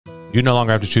You no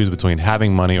longer have to choose between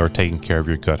having money or taking care of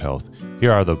your gut health.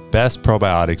 Here are the best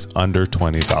probiotics under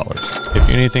 $20. If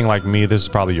you're anything like me, this is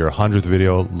probably your 100th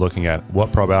video looking at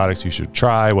what probiotics you should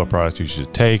try, what products you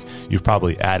should take. You've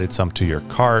probably added some to your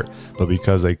cart, but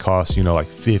because they cost, you know, like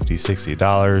 $50,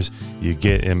 $60, you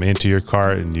get them into your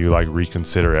cart and you like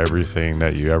reconsider everything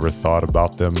that you ever thought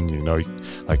about them. You know,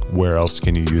 like where else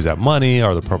can you use that money?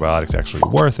 Are the probiotics actually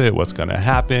worth it? What's gonna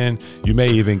happen? You may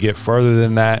even get further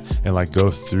than that and like go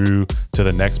through to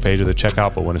the next page of the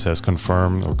checkout, but when it says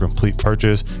confirm or complete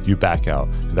purchase, you back out.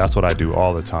 That's what I do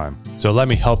all the time. So let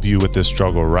me help you with this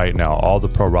struggle right now. All the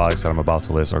probiotics that I'm about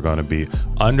to list are going to be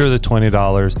under the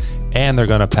 $20 and they're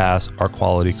going to pass our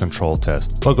quality control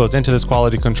test. What goes into this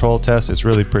quality control test is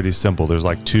really pretty simple. There's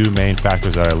like two main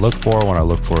factors that I look for when I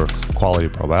look for quality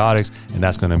probiotics, and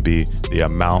that's going to be the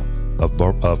amount of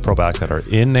probiotics that are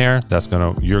in there.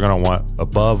 You're gonna want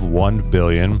above 1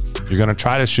 billion. You're gonna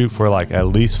try to shoot for like at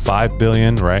least 5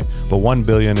 billion, right? But 1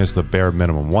 billion is the bare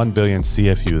minimum. 1 billion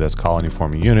CFU, that's colony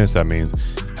forming units. That means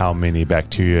how many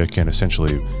bacteria can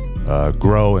essentially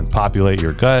grow and populate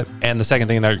your gut. And the second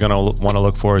thing that you're gonna wanna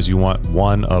look for is you want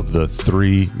one of the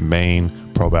 3 main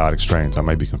probiotic strains. I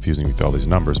might be confusing you with all these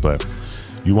numbers, but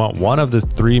you want one of the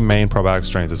 3 main probiotic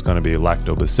strains. It's going to be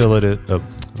Lactobacillus,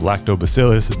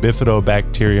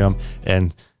 Bifidobacterium,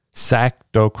 and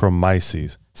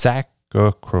Saccharomyces.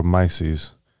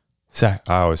 I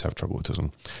always have trouble with this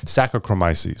one.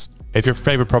 Saccharomyces. If your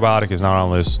favorite probiotic is not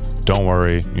on the list, don't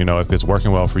worry. You know, if it's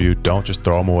working well for you, don't just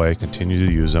throw them away. Continue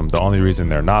to use them. The only reason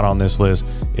they're not on this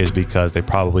list is because they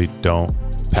probably don't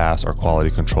pass our quality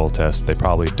control test. They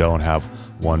probably don't have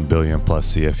 1 billion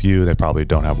plus CFU. They probably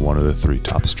don't have one of the 3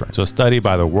 top strains. So a study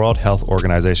by the World Health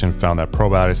Organization found that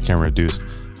probiotics can reduce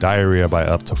diarrhea by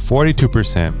up to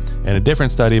 42%, and a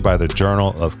different study by the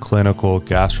Journal of Clinical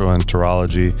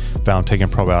Gastroenterology found taking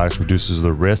probiotics reduces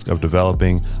the risk of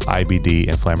developing IBD,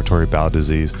 inflammatory bowel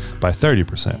disease, by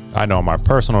 30%. I know in my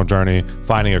personal journey,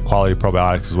 finding a quality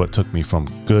probiotics is what took me from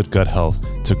good gut health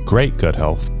to great gut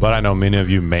health, but I know many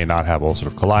of you may not have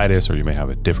ulcerative colitis, or you may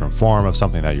have a different form of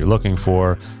something that you're looking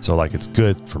for. So like, it's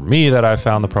good for me that I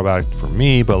found the probiotic for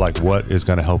me, but like, what is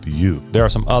going to help you? There are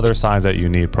some other signs that you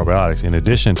need probiotics in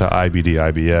addition to IBD,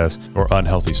 IBS, or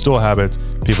unhealthy stool habits.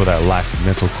 People that lack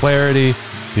mental clarity,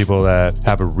 people that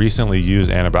have recently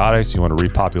used antibiotics. You want to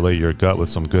repopulate your gut with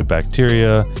some good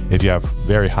bacteria. If you have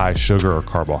very high sugar or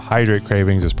carbohydrate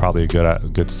cravings, it's probably a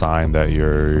good sign that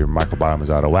your microbiome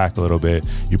is out of whack a little bit.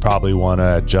 You probably want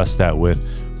to adjust that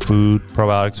with food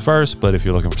probiotics first, but if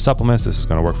you're looking for supplements, this is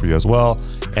going to work for you as well.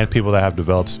 And people that have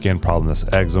developed skin problems,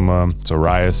 eczema,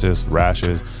 psoriasis,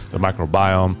 rashes, the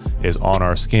microbiome is on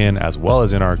our skin as well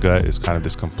as in our gut. It's kind of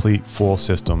this complete full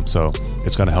system, so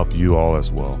it's going to help you all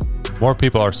as well. More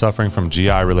people are suffering from GI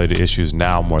related issues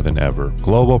now more than ever.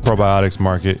 Global probiotics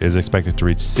market is expected to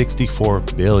reach 64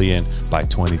 billion by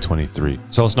 2023.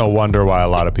 So it's no wonder why a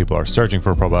lot of people are searching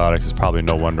for probiotics. It's probably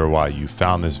no wonder why you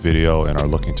found this video and are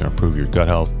looking to improve your gut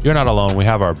health. You're not alone. We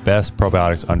have our best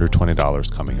probiotics under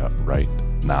 $20 coming up right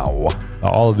now.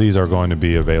 All of these are going to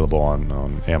be available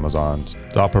on Amazon.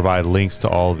 I'll provide links to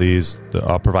all these.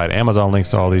 I'll provide Amazon links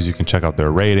to all these. You can check out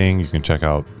their rating. You can check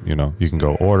out, you can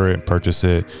go order it, purchase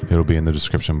it. It'll be in the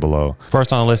description below.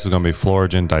 First on the list is going to be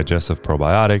Florajen Digestive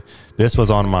Probiotic. This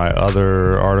was on my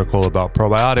other article about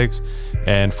probiotics,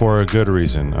 and for a good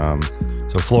reason.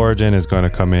 So Florajen is going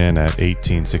to come in at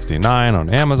 $18.69 on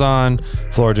Amazon.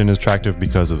 Florajen is attractive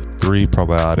because of 3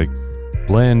 probiotic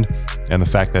blend and the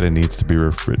fact that it needs to be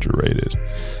refrigerated.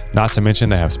 Not to mention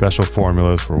they have special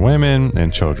formulas for women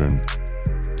and children.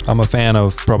 I'm a fan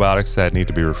of probiotics that need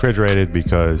to be refrigerated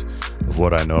because of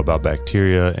what I know about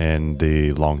bacteria and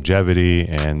the longevity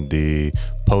and the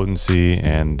potency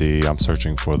and I'm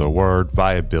searching for the word,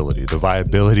 viability. The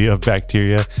viability of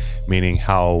bacteria, meaning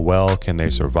how well can they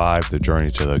survive the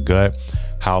journey to the gut?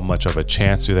 How much of a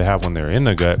chance do they have when they're in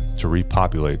the gut to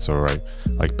repopulate? So, right,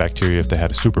 like bacteria, if they had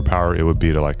a superpower, it would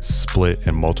be to like split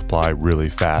and multiply really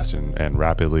fast and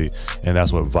rapidly. And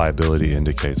that's what viability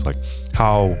indicates, like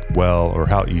how well or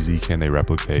how easy can they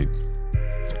replicate.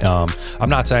 I'm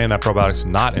not saying that probiotics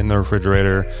not in the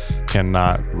refrigerator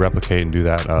cannot replicate and do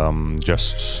that.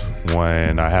 Just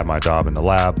when I had my job in the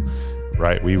lab,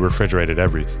 right, we refrigerated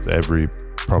every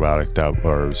probiotic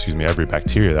every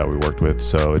bacteria that we worked with.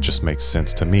 So it just makes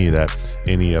sense to me that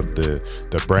any of the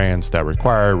brands that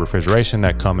require refrigeration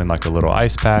that come in like a little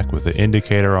ice pack with an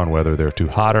indicator on whether they're too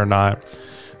hot or not,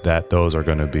 that those are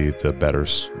going to be the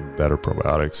better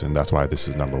probiotics. And that's why this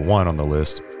is #1 on the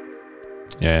list.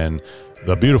 And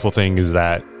the beautiful thing is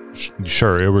that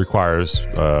sure, it requires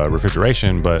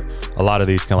refrigeration, but a lot of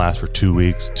these can last for 2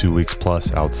 weeks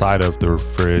plus outside of the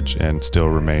fridge and still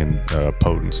remain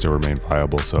potent, still remain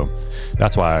viable. So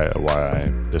that's why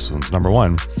this one's number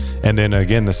one. And then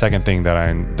again, the second thing that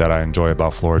I enjoy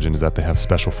about Florajen is that they have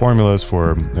special formulas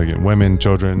for, again, women,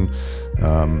 children,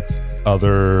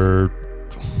 other,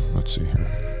 let's see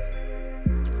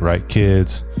here, right,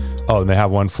 kids. Oh, and they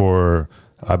have one for,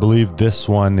 I believe this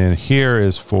one in here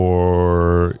is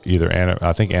for either,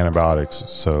 I think antibiotics.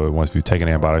 So once you've taken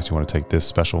antibiotics, you want to take this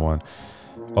special one.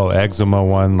 Oh, eczema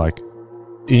one, like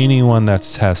anyone that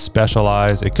has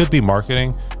specialized, it could be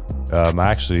marketing. I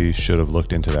actually should have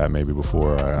looked into that maybe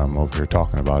before I'm over here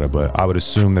talking about it, but I would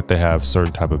assume that they have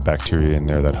certain type of bacteria in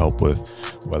there that help with,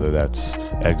 whether that's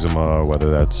eczema, whether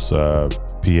that's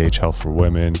pH health for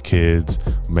women, kids.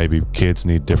 Maybe kids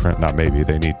need different, not maybe,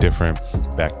 they need different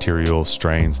bacterial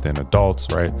strains than adults,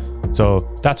 right? So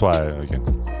that's why, again,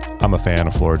 I'm a fan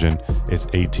of Florajen. It's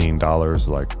 $18,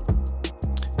 like,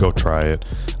 go try it.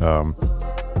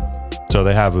 So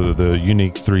they have the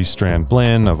unique 3-strand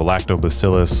blend of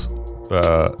lactobacillus,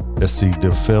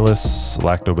 acidophilus,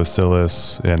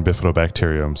 lactobacillus, and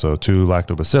bifidobacterium. So 2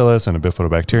 lactobacillus and a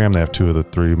bifidobacterium. They have 2 of the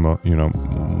 3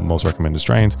 most recommended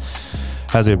strains.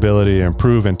 Has the ability to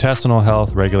improve intestinal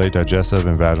health, regulate digestive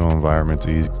and vaginal environments,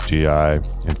 ease GI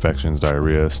infections,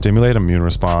 diarrhea, stimulate immune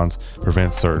response,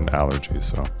 prevent certain allergies.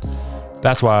 So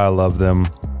that's why I love them.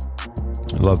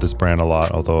 I love this brand a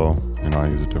lot, although, I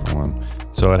use a different one.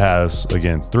 So it has,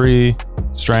 again, 3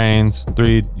 strains,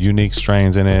 3 unique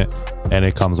strains in it, and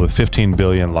it comes with 15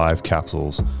 billion live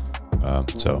capsules.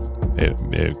 So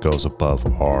it goes above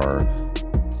our,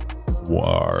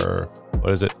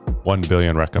 what is it? 1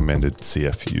 billion recommended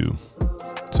CFU.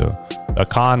 So a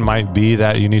con might be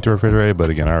that you need to refrigerate, but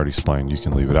again, I already explained, you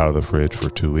can leave it out of the fridge for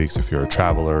 2 weeks if you're a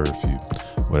traveler, if you,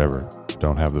 whatever,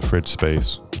 don't have the fridge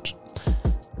space.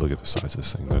 Look at the size of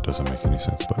this thing. That doesn't make any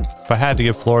sense. But if I had to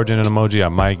give Florajen an emoji, I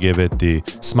might give it the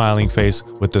smiling face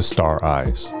with the star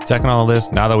eyes. Second on the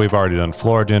list, now that we've already done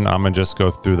Florajen, I'm going to just go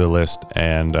through the list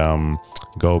and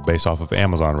go based off of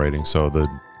Amazon rating. So the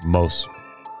most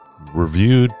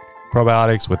reviewed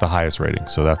probiotics with the highest rating.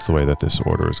 So that's the way that this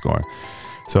order is going.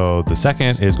 So the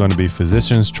second is going to be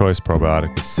Physician's Choice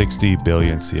Probiotic with 60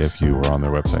 billion CFU. We're on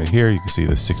their website here. You can see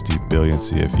the 60 billion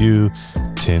CFU,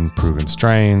 10 proven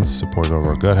strains, supports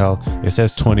overall gut health. It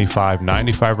says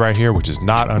 $25.95 right here, which is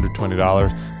not under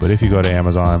 $20. But if you go to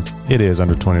Amazon, it is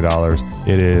under $20.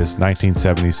 It is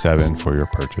 $19.77 for your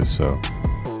purchase. So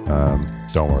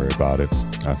don't worry about it.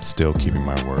 I'm still keeping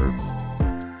my word.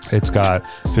 It's got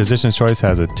Physician's Choice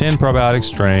has a 10 probiotic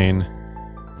strain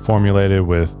formulated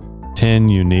with 10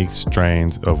 unique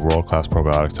strains of world-class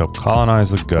probiotics to help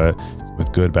colonize the gut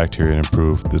with good bacteria and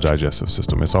improve the digestive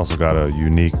system. It's also got a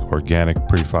unique organic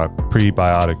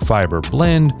prebiotic fiber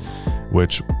blend,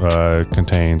 which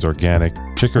contains organic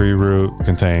chicory root,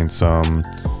 contains some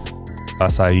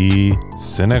acai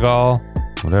Senegal,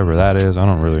 whatever that is, I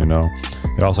don't really know.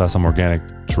 It also has some organic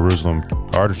Jerusalem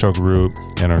artichoke root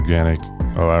and organic,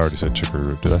 oh, I already said chicory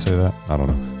root. Did I say that? I don't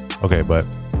know. Okay, but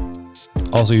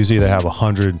also you see they have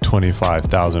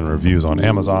 125,000 reviews on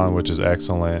Amazon, which is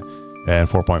excellent, and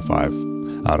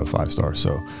 4.5 out of 5 stars.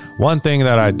 So one thing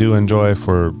that I do enjoy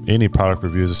for any product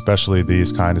reviews, especially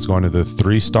these kind, is going to the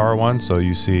 3-star one. So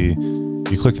you see,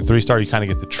 you click the 3-star, you kind of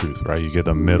get the truth, right? You get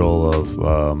the middle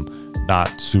of not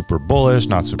super bullish,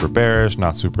 not super bearish,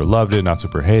 not super loved it, not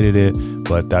super hated it,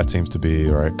 but that seems to be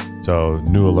right. So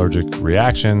new allergic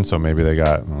reaction. So maybe they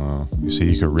got, you see,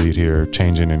 you could read here,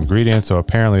 change in ingredients. So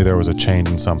apparently there was a change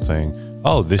in something.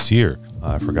 Oh, this year,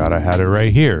 I forgot I had it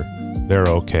right here. They're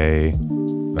okay.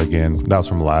 Again, that was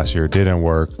from last year. Didn't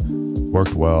work,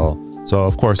 worked well. So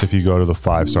of course, if you go to the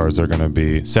 5 stars, they're going to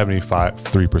be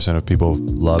 3% of people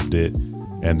loved it.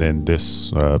 And then this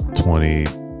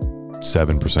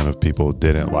 27% of people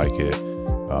didn't like it.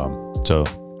 So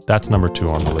that's number 2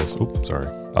 on the list. Oops, sorry.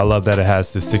 I love that it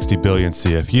has the 60 billion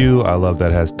CFU. I love that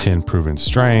it has 10 proven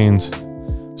strains.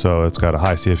 So it's got a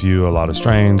high CFU, a lot of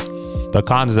strains. The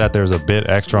cons is that there's a bit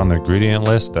extra on the ingredient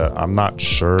list that I'm not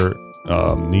sure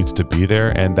needs to be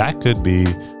there. And that could be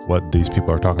what these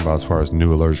people are talking about as far as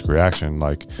new allergic reaction.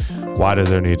 Like, why does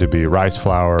there need to be rice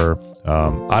flour?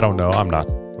 I don't know. I'm not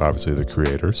obviously the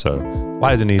creator. So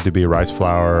why does it need to be rice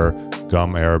flour,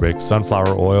 gum arabic,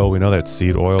 sunflower oil? We know that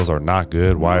seed oils are not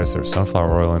good. Why is there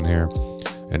sunflower oil in here?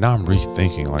 And now I'm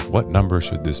rethinking, like, what number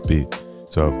should this be?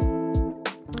 So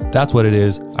that's what it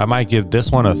is. I might give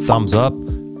this one a thumbs up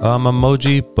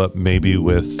emoji, but maybe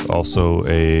with also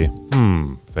a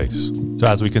face. So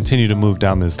as we continue to move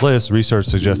down this list, research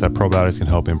suggests that probiotics can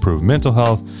help improve mental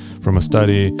health. From a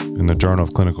study in the Journal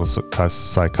of Clinical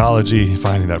Psychology,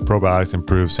 finding that probiotics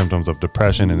improve symptoms of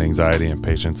depression and anxiety in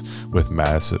patients with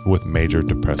major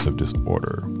depressive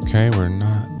disorder. Okay, we're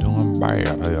not doing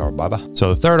bad.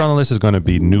 So the third on the list is going to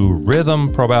be New Rhythm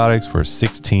Probiotics for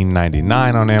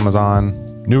 $16.99 on Amazon.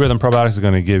 New Rhythm Probiotics is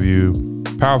going to give you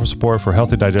powerful support for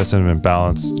healthy digestion and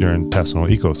balance your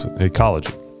intestinal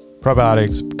ecology.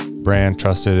 Probiotics, brand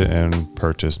trusted and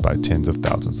purchased by tens of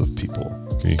thousands of people.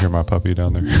 Can you hear my puppy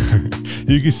down there?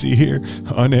 You can see here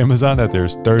on Amazon that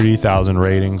there's 30,000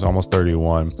 ratings, almost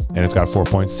 31, and it's got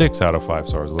 4.6 out of 5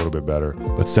 stars, a little bit better,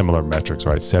 but similar metrics,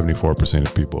 right? 74%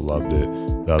 of people loved it.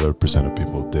 The other percent of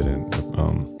people didn't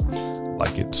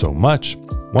like it so much.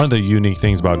 One of the unique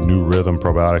things about New Rhythm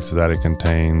Probiotics is that it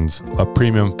contains a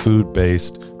premium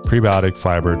food-based prebiotic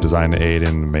fiber designed to aid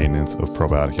in the maintenance of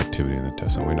probiotic activity in the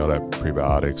intestine. We know that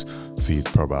prebiotics feed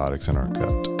probiotics in our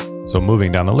gut. So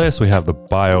moving down the list, we have the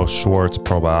BioSchwartz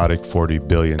Probiotic 40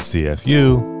 billion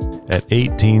CFU at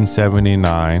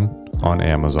 $18.79 on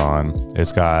Amazon.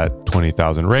 It's got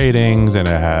 20,000 ratings and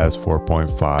it has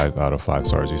 4.5 out of 5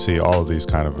 stars. You see all of these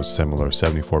kind of similar,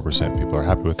 74% people are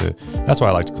happy with it. That's why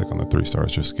I like to click on the 3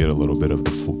 stars, just to get a little bit of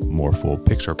the more full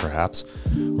picture perhaps.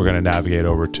 We're gonna navigate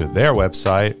over to their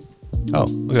website. Oh,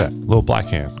 look at that, little black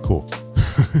hand, cool.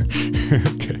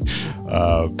 Okay,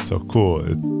 so cool.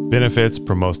 It benefits,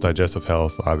 promotes digestive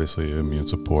health, obviously immune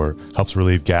support, helps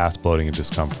relieve gas, bloating, and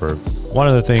discomfort. One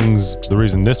of the things, the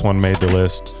reason this one made the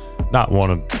list, not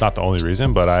the only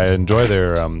reason, but I enjoy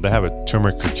their, they have a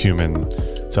turmeric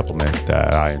curcumin supplement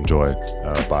that I enjoy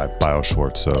by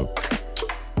BioSchwartz. So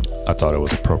I thought it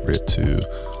was appropriate to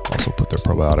also put their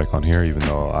probiotic on here, even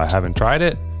though I haven't tried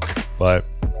it, but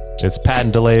it's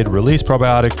patent delayed release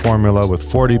probiotic formula with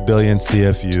 40 billion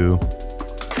CFU.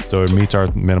 So it meets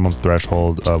our minimum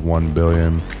threshold of 1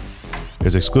 billion.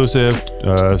 It's exclusive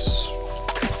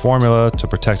formula to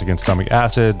protect against stomach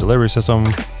acid delivery system.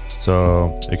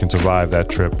 So it can survive that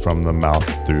trip from the mouth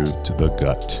through to the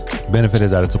gut. Benefit is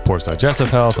that it supports digestive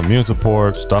health, immune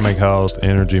support, stomach health,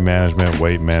 energy management,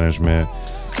 weight management,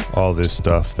 all this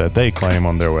stuff that they claim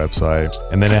on their website.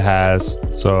 And then it has,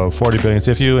 so 40 billion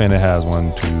CFU, and it has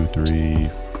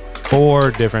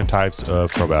 4 different types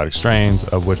of probiotic strains,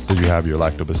 of which you have your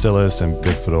lactobacillus and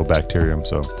bifidobacterium.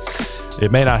 So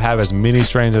it may not have as many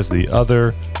strains as the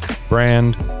other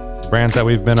brands that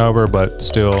we've been over, but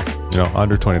still, you know,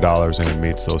 under $20, and it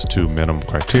meets those 2 minimum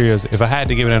criteria. If I had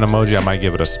to give it an emoji, I might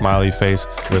give it a smiley face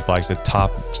with like the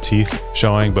top teeth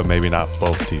showing, but maybe not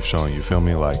both teeth showing, you feel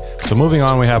me? Like, so moving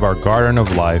on, we have our Garden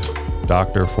of Life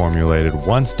doctor formulated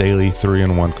once daily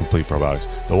 3-in-1 complete probiotics.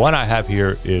 The one I have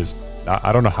here is,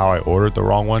 I don't know how I ordered the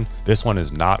wrong one. This one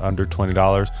is not under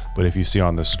 $20, but if you see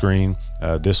on the screen,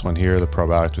 this one here, the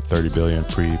probiotics with 30 billion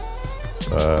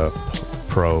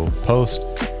pro post,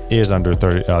 is under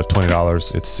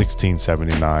 $20. It's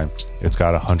 $16.79. It's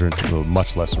got 100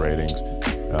 much less ratings.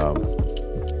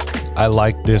 I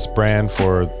like this brand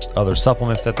for other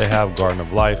supplements that they have. Garden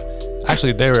of Life,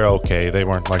 actually they were okay. They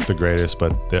weren't like the greatest,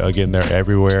 but again, they're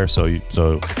everywhere, so you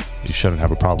shouldn't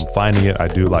have a problem finding it. I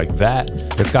do like that.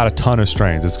 It's got a ton of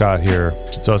strains. It's got here,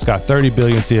 so it's got 30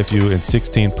 billion CFU and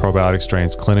 16 probiotic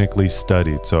strains clinically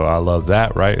studied. So I love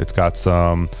that, right? It's got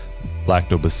some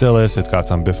lactobacillus, it's got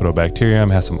some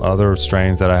bifidobacterium, has some other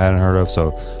strains that I hadn't heard of.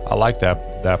 So I like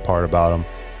that part about them.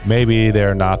 Maybe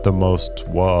they're not the most,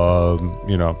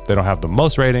 you know, they don't have the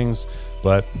most ratings,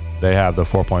 but they have the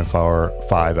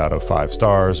 4.5 out of 5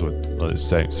 stars with the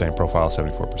same profile,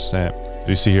 74%.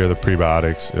 You see here the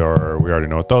prebiotics, or we already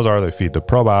know what those are. They feed the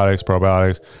probiotics,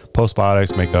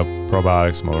 postbiotics, make up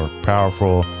probiotics more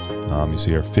powerful. You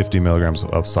see here 50 milligrams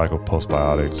of cycled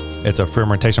postbiotics. It's a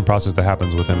fermentation process that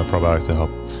happens within the probiotics to help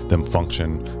them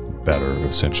function better,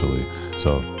 essentially.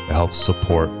 So it helps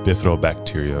support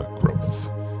bifidobacteria growth.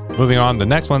 Moving on, the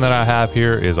next one that I have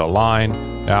here is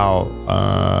Align.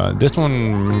 Now, this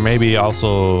one maybe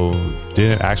also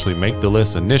didn't actually make the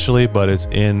list initially, but it's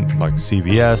in like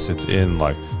CVS, it's in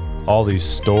like all these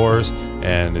stores,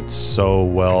 and it's so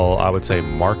well, I would say,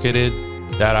 marketed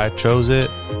that I chose it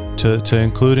to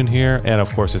include in here. And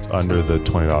of course, it's under the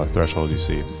 $20 threshold you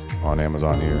see on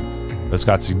Amazon here. It's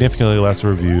got significantly less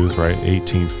reviews, right?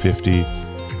 1850.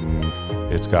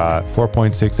 It's got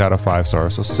 4.6 out of 5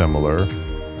 stars, so similar.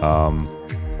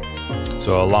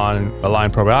 So Align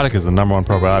Probiotic is the #1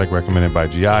 probiotic recommended by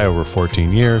GI over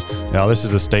 14 years. Now, this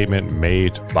is a statement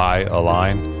made by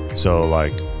Align, so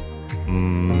like,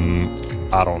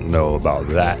 I don't know about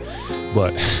that,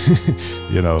 but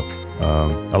you know,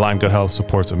 Align Gut Health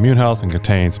supports immune health and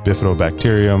contains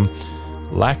bifidobacterium,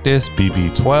 lactase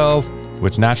BB12,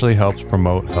 which naturally helps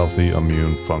promote healthy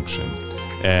immune function.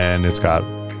 And it's got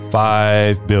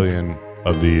 5 billion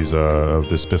of these of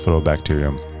this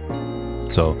bifidobacterium.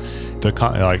 So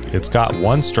it's got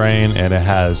one strain, and it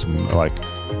has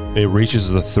it reaches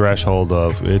the threshold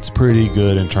of it's pretty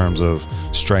good in terms of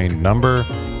strain number,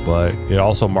 but it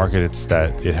also markets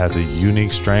that it has a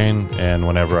unique strain. And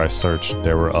whenever I searched,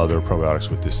 there were other probiotics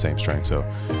with this same strain. So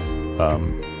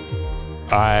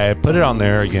I put it on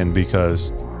there again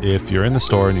because if you're in the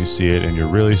store and you see it and you're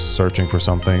really searching for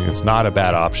something, it's not a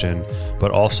bad option,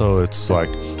 but also it's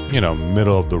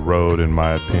middle of the road in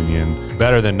my opinion.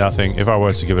 Better than nothing. If I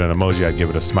was to give it an emoji, I'd give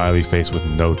it a smiley face with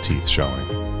no teeth showing.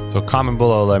 So comment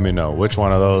below, let me know which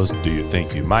one of those do you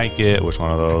think you might get, which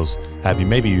one of those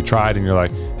maybe you tried and you're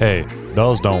like, hey,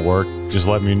 those don't work. Just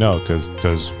let me know,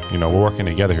 because we're working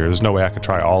together here. There's no way I could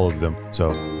try all of them.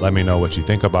 So let me know what you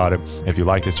think about it. If you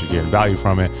like this, you're getting value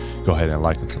from it, go ahead and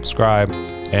like and subscribe.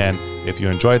 And if you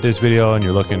enjoyed this video and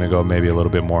you're looking to go maybe a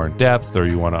little bit more in depth, or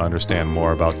you want to understand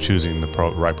more about choosing the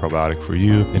right probiotic for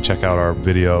you, then check out our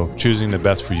video, Choosing the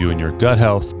Best for You and Your Gut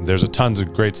Health. There's tons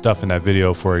of great stuff in that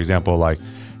video. For example, like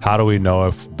how do we know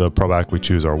if the probiotic we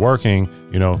choose are working?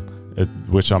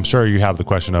 Which I'm sure you have the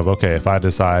question of, okay, if I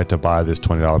decide to buy this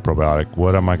 $20 probiotic,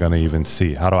 what am I going to even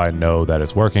see? How do I know that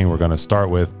it's working? We're going to start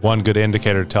with one good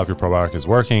indicator to tell if your probiotic is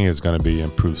working is going to be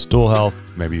improved stool health.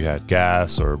 Maybe you had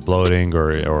gas or bloating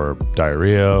or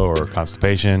diarrhea or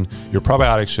constipation. Your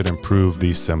probiotics should improve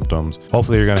these symptoms.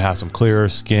 Hopefully you're going to have some clearer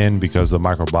skin because the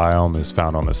microbiome is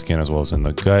found on the skin as well as in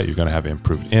the gut. You're going to have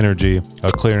improved energy,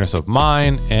 a clearness of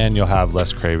mind, and you'll have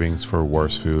less cravings for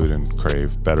worse food and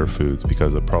crave better foods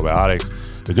because the probiotics,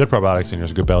 the good probiotics in your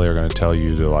good belly, are going to tell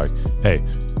you to hey,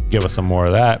 give us some more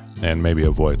of that and maybe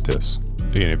avoid this.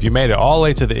 And if you made it all the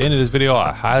way to the end of this video,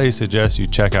 I highly suggest you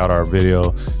check out our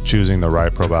video, Choosing the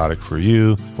Right Probiotic for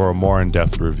You, for a more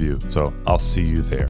in-depth review. So I'll see you there.